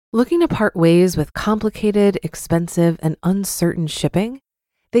Looking to part ways with complicated, expensive, and uncertain shipping?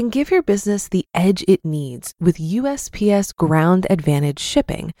 Then give your business the edge it needs with USPS Ground Advantage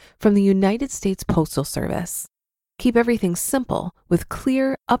shipping from the United States Postal Service. Keep everything simple with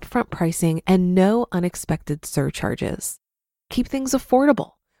clear, upfront pricing and no unexpected surcharges. Keep things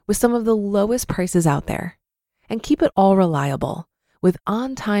affordable with some of the lowest prices out there. And keep it all reliable with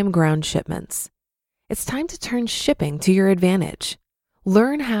on-time ground shipments. It's time to turn shipping to your advantage.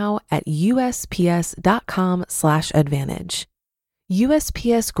 Learn how at USPS.com/advantage.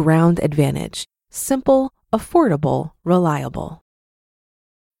 USPS Ground Advantage. Simple, affordable, reliable.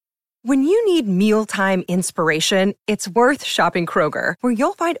 When you need mealtime inspiration, it's worth shopping Kroger, where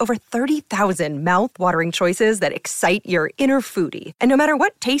you'll find over 30,000 mouth-watering choices that excite your inner foodie. And no matter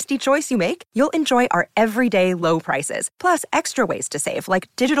what tasty choice you make, you'll enjoy our everyday low prices, plus extra ways to save, like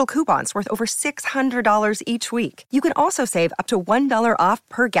digital coupons worth over $600 each week. You can also save up to $1 off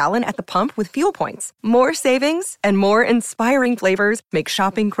per gallon at the pump with fuel points. More savings and more inspiring flavors make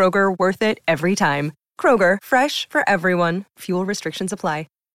shopping Kroger worth it every time. Kroger, fresh for everyone. Fuel restrictions apply.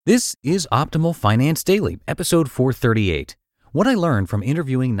 This is Optimal Finance Daily, episode 438. What I Learned from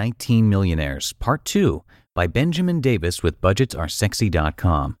Interviewing 19 Millionaires, Part 2, by Benjamin Davis with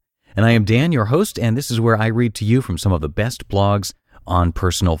BudgetsAreSexy.com. And I am Dan, your host, and this is where I read to you from some of the best blogs on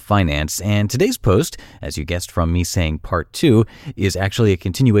personal finance. And today's post, as you guessed from me saying Part 2, is actually a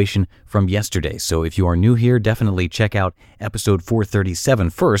continuation from yesterday. So if you are new here, definitely check out episode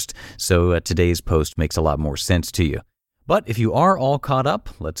 437 first, so today's post makes a lot more sense to you. But if you are all caught up,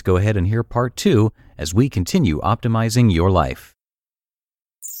 let's go ahead and hear Part 2 as we continue optimizing your life.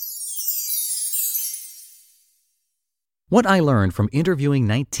 What I Learned from Interviewing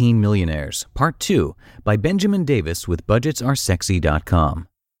 19 Millionaires, Part 2, by Benjamin Davis with BudgetsAreSexy.com.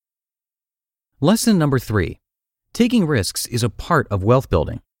 Lesson number 3. Taking risks is a part of wealth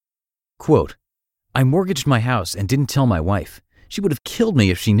building. Quote, I mortgaged my house and didn't tell my wife. She would have killed me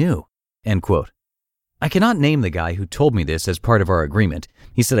if she knew. End quote. I cannot name the guy who told me this as part of our agreement.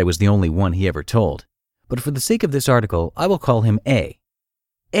 He said I was the only one he ever told. But for the sake of this article, I will call him A.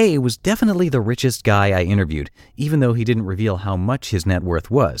 A was definitely the richest guy I interviewed, even though he didn't reveal how much his net worth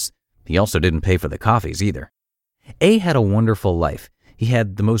was. He also didn't pay for the coffees either. A had a wonderful life. He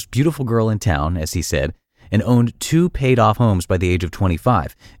had the most beautiful girl in town, as he said, and owned 2 paid-off homes by the age of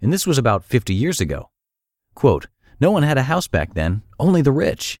 25, and this was about 50 years ago. Quote, no one had a house back then, only the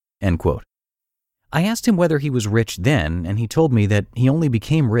rich, end quote. I asked him whether he was rich then, and he told me that he only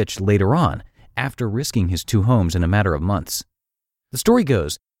became rich later on, after risking his 2 homes in a matter of months. The story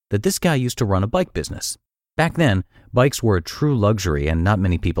goes that this guy used to run a bike business. Back then, bikes were a true luxury and not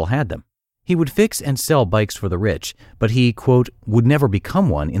many people had them. He would fix and sell bikes for the rich, but he, quote, would never become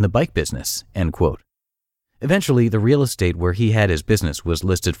one in the bike business, end quote. Eventually, the real estate where he had his business was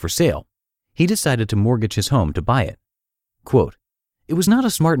listed for sale. He decided to mortgage his home to buy it. Quote, it was not a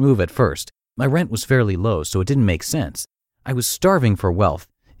smart move at first. My rent was fairly low, so it didn't make sense. I was starving for wealth.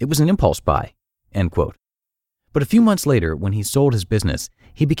 It was an impulse buy, end quote. But a few months later, when he sold his business,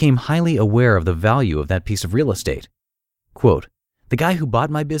 he became highly aware of the value of that piece of real estate. Quote, the guy who bought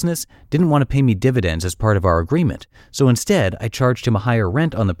my business didn't want to pay me dividends as part of our agreement, so instead I charged him a higher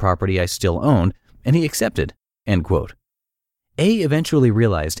rent on the property I still owned, and he accepted, end quote. A eventually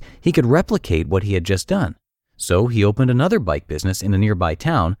realized he could replicate what he had just done. So he opened another bike business in a nearby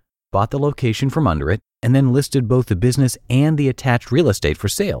town, bought the location from under it, and then listed both the business and the attached real estate for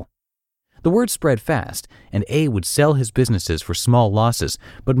sale. The word spread fast, and A would sell his businesses for small losses,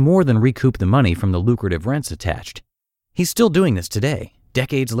 but more than recoup the money from the lucrative rents attached. He's still doing this today,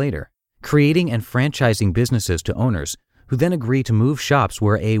 decades later, creating and franchising businesses to owners who then agree to move shops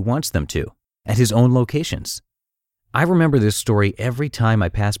where A wants them to, at his own locations. I remember this story every time I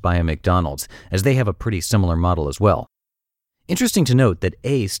pass by a McDonald's, as they have a pretty similar model as well. Interesting to note that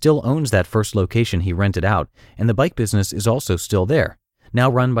A still owns that first location he rented out, and the bike business is also still there, now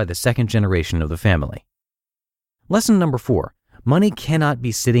run by the second generation of the family. Lesson number 4, money cannot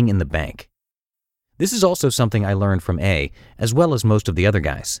be sitting in the bank. This is also something I learned from A, as well as most of the other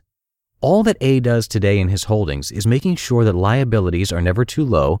guys. All that A does today in his holdings is making sure that liabilities are never too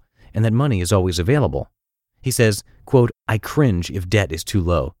low and that money is always available. He says, quote, I cringe if debt is too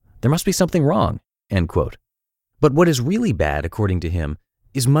low. There must be something wrong, end quote. But what is really bad, according to him,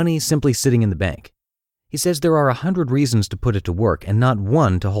 is money simply sitting in the bank. He says there are 100 reasons to put it to work and not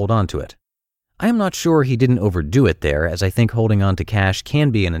one to hold on to it. I am not sure he didn't overdo it there, as I think holding on to cash can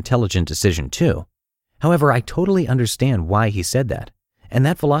be an intelligent decision too. However, I totally understand why he said that, and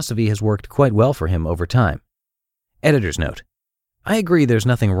that philosophy has worked quite well for him over time. Editor's note. I agree there's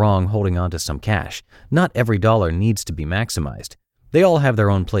nothing wrong holding on to some cash. Not every dollar needs to be maximized. They all have their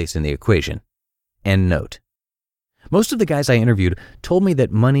own place in the equation. End note. Most of the guys I interviewed told me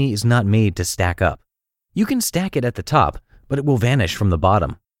that money is not made to stack up. You can stack it at the top, but it will vanish from the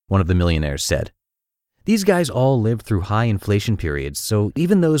bottom, one of the millionaires said. These guys all lived through high inflation periods, so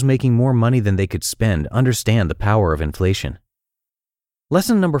even those making more money than they could spend understand the power of inflation.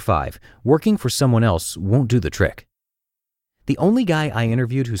 Lesson number 5, working for someone else won't do the trick. The only guy I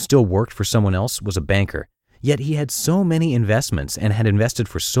interviewed who still worked for someone else was a banker, yet he had so many investments and had invested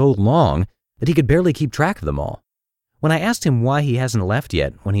for so long that he could barely keep track of them all. When I asked him why he hasn't left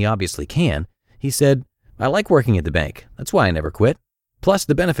yet, when he obviously can, he said, "I like working at the bank. That's why I never quit. Plus,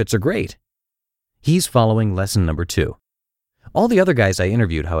 the benefits are great." He's following lesson number 2. All the other guys I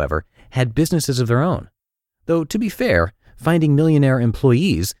interviewed, however, had businesses of their own. Though, to be fair, finding millionaire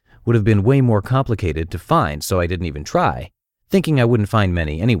employees would have been way more complicated to find, so I didn't even try, thinking I wouldn't find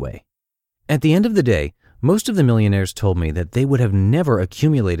many anyway. At the end of the day, most of the millionaires told me that they would have never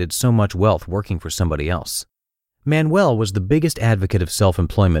accumulated so much wealth working for somebody else. Manuel was the biggest advocate of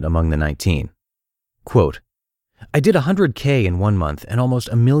self-employment among the 19. Quote, "I did $100K in 1 month and almost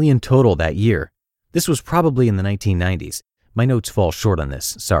 $1 million total that year. This was probably in the 1990s. My notes fall short on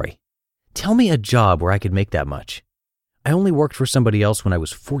this, sorry. Tell me a job where I could make that much. I only worked for somebody else when I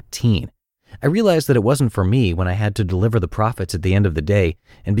was 14. I realized that it wasn't for me when I had to deliver the profits at the end of the day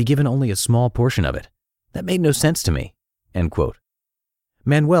and be given only a small portion of it. That made no sense to me." End quote.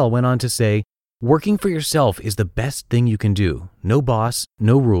 Manuel went on to say, "Working for yourself is the best thing you can do. No boss,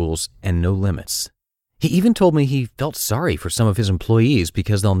 no rules, and no limits." He even told me he felt sorry for some of his employees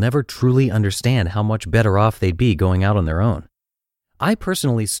because they'll never truly understand how much better off they'd be going out on their own. I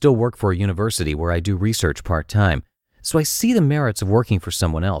personally still work for a university where I do research part-time, so I see the merits of working for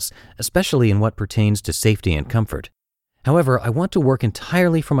someone else, especially in what pertains to safety and comfort. However, I want to work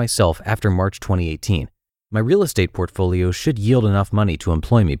entirely for myself after March 2018. My real estate portfolio should yield enough money to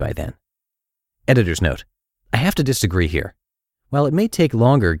employ me by then. Editor's note: I have to disagree here. While it may take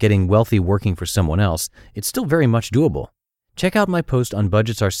longer getting wealthy working for someone else, it's still very much doable. Check out my post on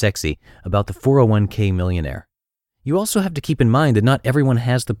Budgets Are Sexy about the 401k millionaire. You also have to keep in mind that not everyone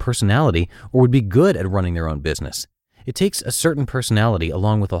has the personality or would be good at running their own business. It takes a certain personality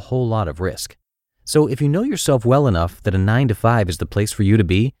along with a whole lot of risk. So if you know yourself well enough that a 9-to-5 is the place for you to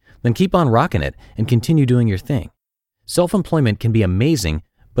be, then keep on rocking it and continue doing your thing. Self-employment can be amazing,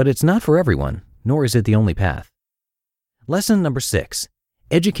 but it's not for everyone, nor is it the only path. Lesson number 6,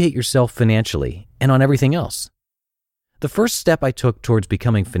 educate yourself financially and on everything else. The first step I took towards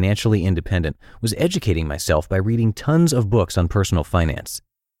becoming financially independent was educating myself by reading tons of books on personal finance.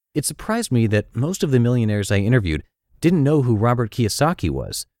 It surprised me that most of the millionaires I interviewed didn't know who Robert Kiyosaki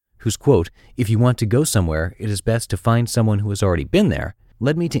was, whose quote, "If you want to go somewhere, it is best to find someone who has already been there,"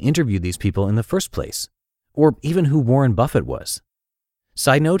 led me to interview these people in the first place, or even who Warren Buffett was.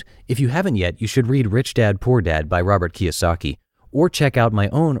 Side note, if you haven't yet, you should read Rich Dad, Poor Dad by Robert Kiyosaki, or check out my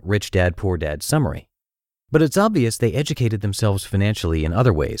own Rich Dad, Poor Dad summary. But it's obvious they educated themselves financially in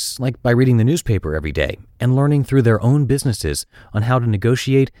other ways, like by reading the newspaper every day and learning through their own businesses on how to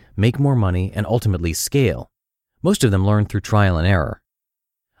negotiate, make more money, and ultimately scale. Most of them learned through trial and error.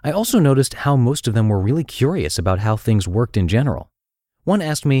 I also noticed how most of them were really curious about how things worked in general. One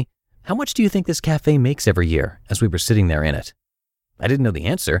asked me, "How much do you think this cafe makes every year?" as we were sitting there in it. I didn't know the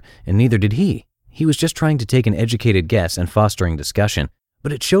answer, and neither did he. He was just trying to take an educated guess and fostering discussion,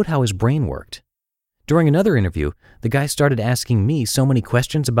 but it showed how his brain worked. During another interview, the guy started asking me so many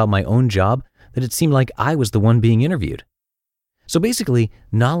questions about my own job that it seemed like I was the one being interviewed. So basically,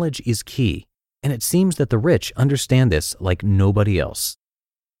 knowledge is key, and it seems that the rich understand this like nobody else.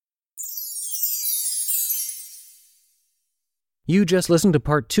 You just listened to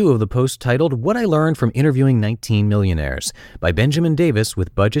part 2 of the post titled "What I Learned from Interviewing 19 Millionaires" by Benjamin Davis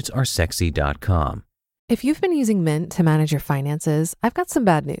with BudgetsAreSexy.com. If you've been using Mint to manage your finances, I've got some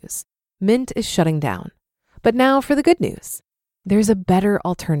bad news. Mint is shutting down. But now for the good news. There's a better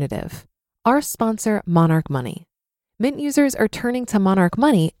alternative. Our sponsor, Monarch Money. Mint users are turning to Monarch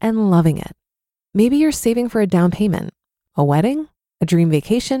Money and loving it. Maybe you're saving for a down payment, a wedding, a dream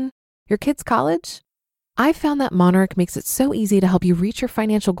vacation, your kid's college. I found that Monarch makes it so easy to help you reach your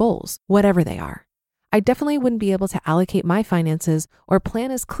financial goals, whatever they are. I definitely wouldn't be able to allocate my finances or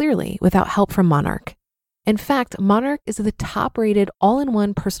plan as clearly without help from Monarch. In fact, Monarch is the top-rated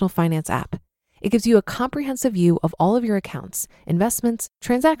all-in-one personal finance app. It gives you a comprehensive view of all of your accounts, investments,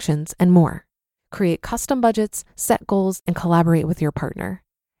 transactions, and more. Create custom budgets, set goals, and collaborate with your partner.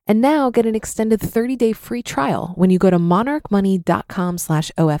 And now get an extended 30-day free trial when you go to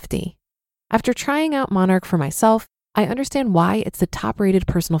monarchmoney.com/OFD. After trying out Monarch for myself, I understand why it's the top-rated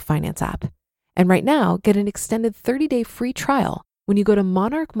personal finance app. And right now, get an extended 30-day free trial when you go to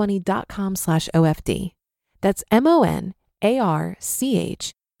monarchmoney.com/OFD. That's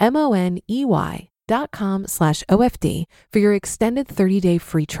monarchmoney.com/OFD for your extended 30-day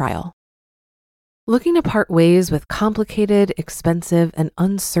free trial. Looking to part ways with complicated, expensive, and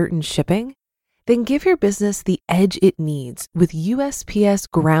uncertain shipping? Then give your business the edge it needs with USPS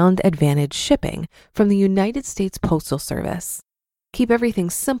Ground Advantage shipping from the United States Postal Service. Keep everything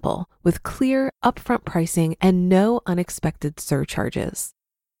simple with clear, upfront pricing and no unexpected surcharges.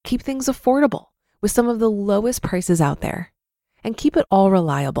 Keep things affordable with some of the lowest prices out there. And keep it all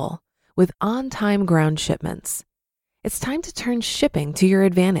reliable with on-time ground shipments. It's time to turn shipping to your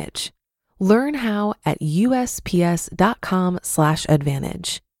advantage. Learn how at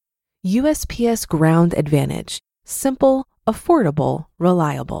USPS.com/advantage. USPS Ground Advantage. Simple, affordable,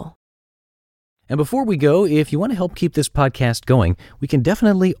 reliable. And before we go, if you want to help keep this podcast going, we can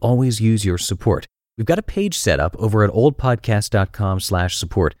definitely always use your support. We've got a page set up over at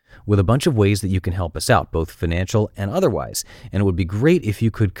oldpodcast.com/support with a bunch of ways that you can help us out, both financial and otherwise. And it would be great if you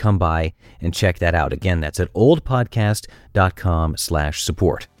could come by and check that out. Again, that's at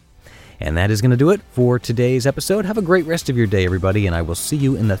oldpodcast.com/support. And that is going to do it for today's episode. Have a great rest of your day, everybody, and I will see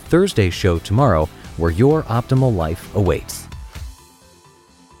you in the Thursday show tomorrow, where your optimal life awaits.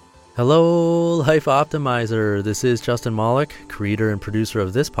 Hello, Life Optimizer. This is Justin Malik, creator and producer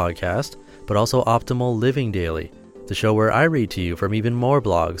of this podcast, but also Optimal Living Daily, the show where I read to you from even more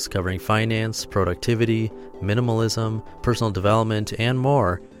blogs covering finance, productivity, minimalism, personal development, and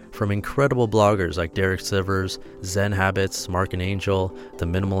more, from incredible bloggers like Derek Sivers, Zen Habits, Mark and Angel, The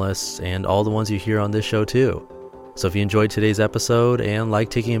Minimalists, and all the ones you hear on this show too. So if you enjoyed today's episode and like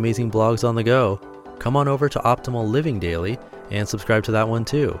taking amazing blogs on the go, come on over to Optimal Living Daily and subscribe to that one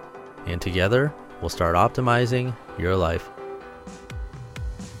too. And together, we'll start optimizing your life.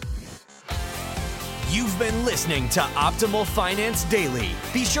 You've been listening to Optimal Finance Daily.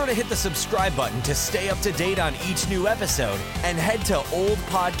 Be sure to hit the subscribe button to stay up to date on each new episode and head to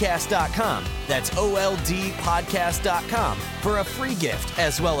oldpodcast.com. That's OLDpodcast.com for a free gift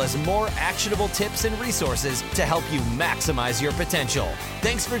as well as more actionable tips and resources to help you maximize your potential.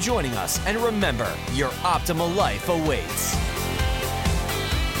 Thanks for joining us, and remember, your optimal life awaits.